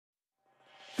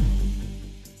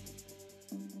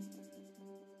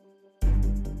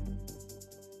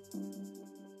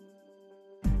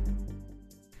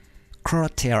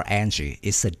Crotale NG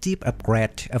is a deep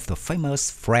upgrade of the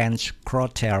famous French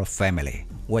Crotale family,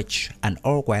 which an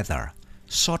all-weather,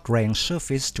 short-range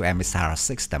surface-to-air missile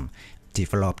system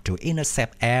developed to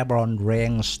intercept airborne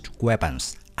ranged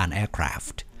weapons and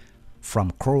aircraft,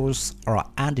 from cruise or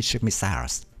anti-ship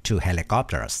missiles to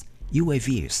helicopters,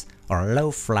 UAVs, or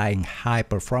low-flying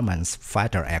high-performance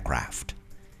fighter aircraft.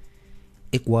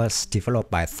 It was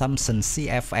developed by Thomson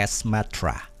CFS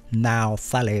Matra, now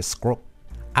Thales Group,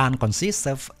 and consists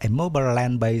of a mobile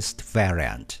land-based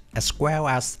variant as well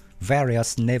as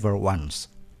various naval ones.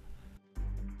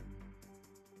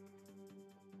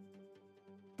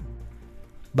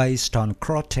 Based on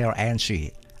Crotale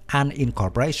NG and in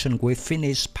cooperation with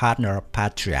Finnish partner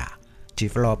Patria,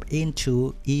 developed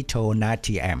into ItO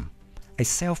 90M, a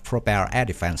self-propelled air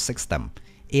defense system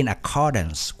in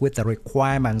accordance with the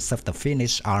requirements of the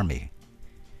Finnish Army.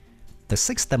 The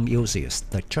system uses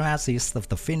the chassis of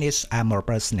the Finnish armoured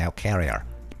personnel carrier,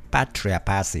 Patria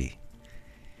Pasi.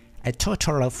 A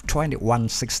total of 21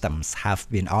 systems have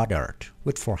been ordered,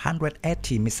 with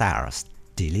 480 missiles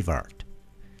delivered.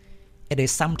 It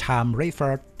is sometimes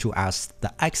referred to as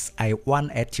the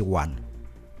XA-181.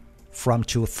 From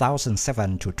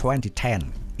 2007 to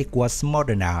 2010, it was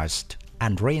modernized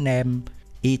and renamed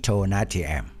ItO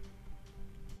 90M.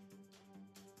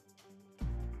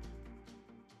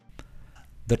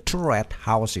 The turret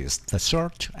houses the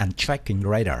search and tracking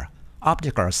radar,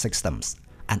 optical systems,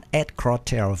 and 8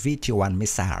 Crotale VT-1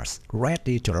 missiles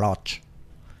ready to launch.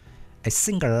 A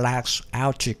single large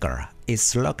outrigger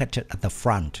is located at the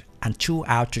front, and 2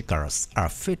 outriggers are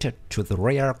fitted to the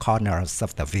rear corners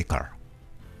of the vehicle.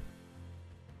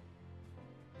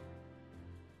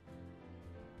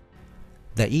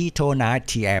 The ItO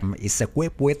 90M is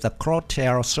equipped with the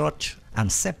Crotale search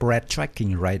and separate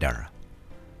tracking radar.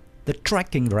 The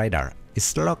tracking radar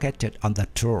is located on the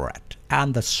turret,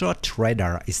 and the search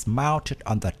radar is mounted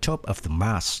on the top of the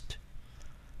mast.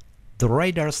 The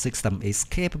radar system is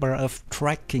capable of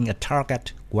tracking a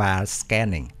target while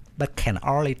scanning, but can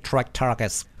only track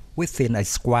targets within a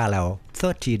squallow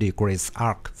 30 degrees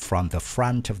arc from the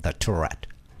front of the turret.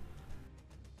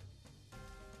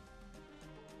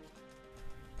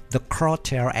 The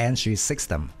Crotale NG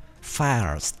system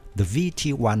fires the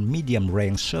VT-1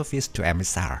 medium-range surface-to-air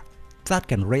missile that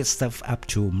can reach up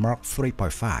to Mach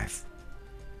 3.5.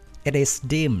 It is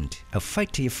deemed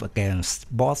effective against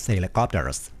both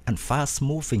helicopters and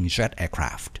fast-moving jet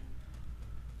aircraft.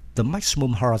 The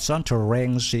maximum horizontal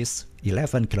range is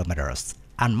 11 km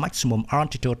and maximum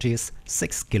altitude is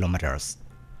 6 km.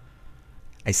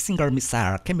 A single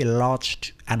missile can be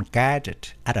launched and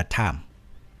guided at a time.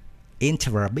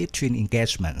 Interval between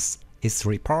engagements is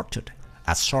reported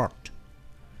as short.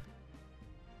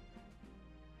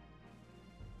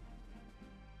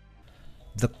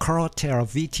 The Crotale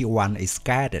VT-1 is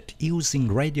guided using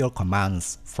radio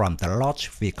commands from the launch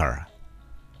vehicle.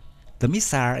 The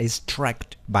missile is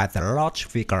tracked by the launch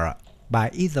vehicle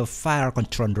by either fire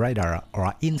control radar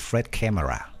or infrared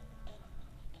camera.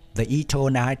 The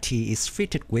ItO 90 is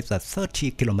fitted with a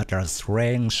 30 km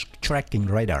range tracking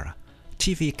radar,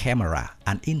 TV camera,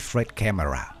 and infrared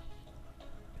camera.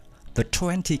 The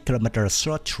 20 km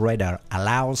search radar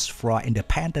allows for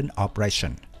independent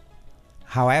operation.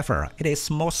 However, it is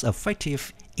most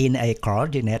effective in a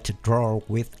coordinated role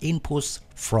with inputs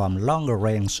from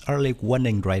longer-range early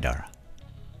warning radar.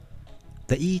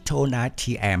 The ItO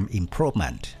 90M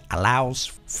improvement allows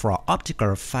for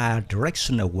optical fire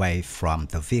direction away from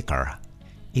the vehicle,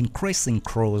 increasing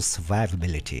crew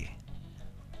survivability.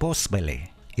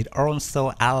 Possibly, it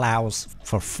also allows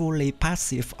for fully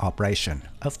passive operation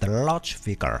of the launch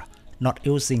vehicle not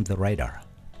using the radar.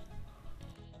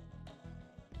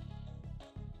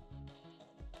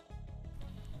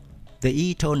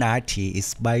 The ItO 90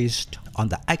 is based on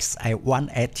the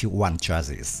XA-181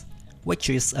 chassis, which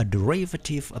is a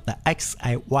derivative of the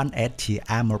XA-180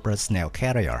 armoured personnel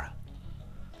carrier.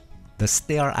 The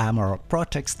steel armor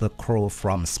protects the crew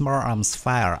from small arms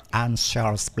fire and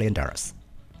shell splinters.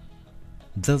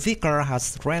 The vehicle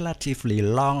has relatively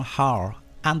long hull,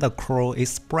 and the crew is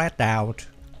spread out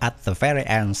at the very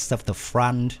ends of the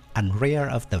front and rear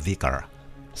of the vehicle,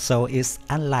 so it's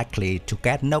unlikely to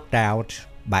get knocked out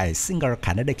by a single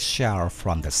kinetic shell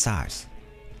from the sides.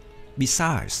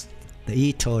 Besides,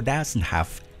 the ItO doesn't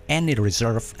have any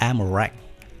reserve ammo rack,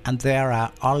 and there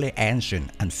are only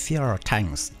engine and fuel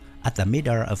tanks at the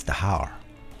middle of the hull,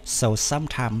 so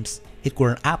sometimes it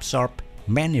will absorb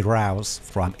many rounds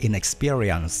from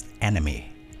inexperienced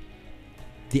enemy.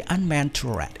 The unmanned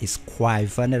turret is quite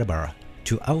vulnerable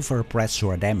to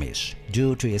overpressure damage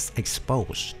due to its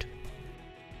exposed.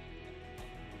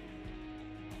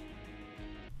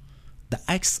 The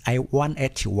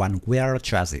XA181 wheel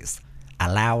chassis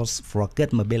allows for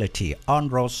good mobility on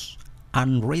roads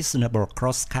and reasonable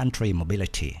cross-country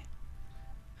mobility.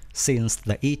 Since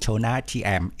the ItO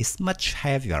 90M is much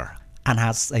heavier and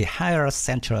has a higher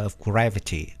center of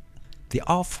gravity, the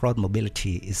off-road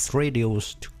mobility is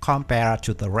reduced compared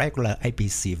to the regular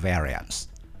ABC variants.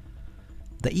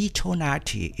 The ItO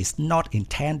 90 is not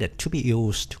intended to be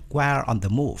used while on the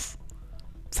move.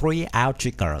 3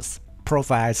 outriggers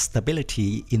provide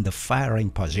stability in the firing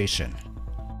position.